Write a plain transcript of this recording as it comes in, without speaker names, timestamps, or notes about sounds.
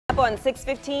on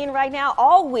 6:15 right now.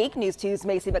 All week, News 2's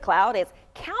Macy McLeod is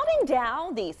counting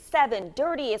down the 7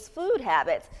 dirtiest food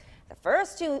habits. The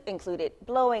first 2 included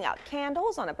blowing out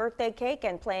candles on a birthday cake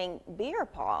and playing beer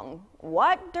pong.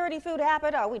 What dirty food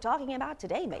habit are we talking about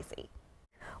today, Macy?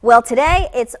 Well, today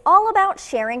it's all about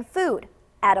sharing food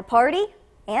at a party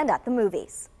and at the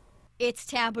movies. It's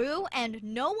taboo and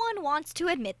no one wants to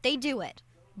admit they do it.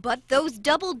 But those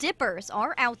double dippers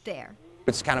are out there.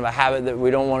 It's kind of a habit that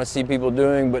we don't want to see people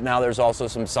doing, but now there's also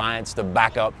some science to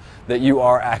back up that you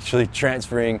are actually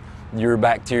transferring your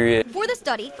bacteria. For the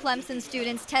study, Clemson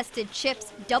students tested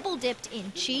chips double dipped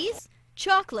in cheese,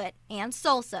 chocolate, and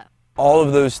salsa. All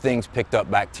of those things picked up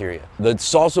bacteria. The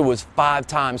salsa was 5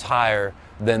 times higher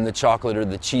than the chocolate or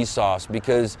the cheese sauce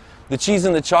because the cheese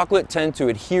and the chocolate tend to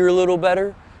adhere a little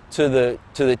better to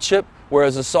the chip,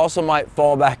 whereas the salsa might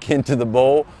fall back into the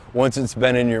bowl once it's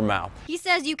been in your mouth. He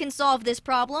says you can solve this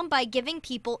problem by giving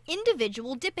people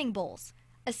individual dipping bowls,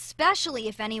 especially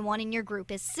if anyone in your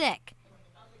group is sick.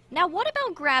 Now, what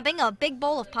about grabbing a big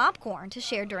bowl of popcorn to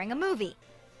share during a movie?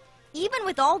 Even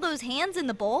with all those hands in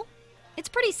the bowl, it's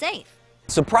pretty safe.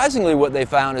 Surprisingly, what they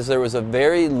found is there was a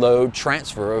very low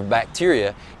transfer of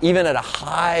bacteria. Even at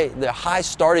the high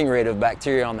starting rate of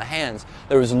bacteria on the hands,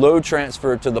 there was low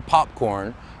transfer to the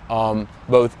popcorn,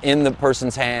 both in the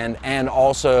person's hand and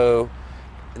also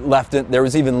there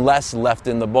was even less left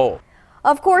in the bowl.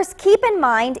 Of course, keep in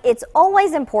mind it's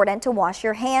always important to wash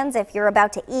your hands if you're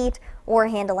about to eat or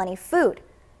handle any food.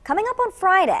 Coming up on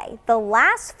Friday, the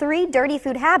last 3 dirty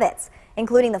food habits,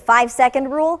 including the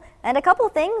 5-second rule and a couple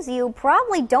things you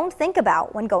probably don't think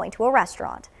about when going to a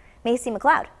restaurant. Macy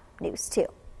McLeod, News 2.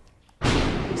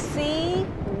 See,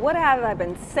 what have I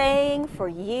been saying for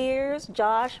years,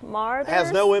 Josh Marthers?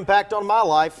 Has no impact on my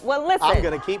life. Well, listen. I'm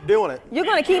going to keep doing it. You're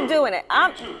going to keep doing it.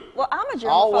 I'm a germaphobe,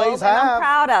 Always and I'm have.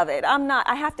 proud of it.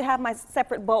 I have to have my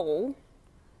separate bowl.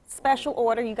 Special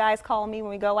order, you guys call me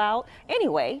when we go out.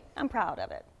 Anyway, I'm proud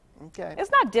of it. Okay.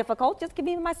 It's not difficult. Just give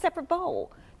me my separate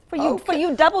bowl. For you, Okay. for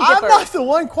you double dippers. I'm not the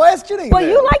one questioning Well,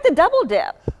 this. you like the double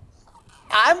dip.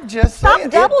 I'm just Stop saying.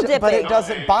 double dipping. But it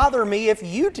doesn't bother me if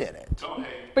you did it.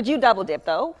 But you double dip,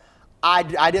 though. I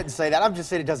didn't say that. I'm just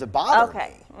saying it doesn't bother me.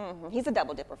 Okay. He's a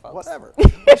double dipper, folks. Whatever.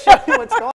 I'll show you what's going on.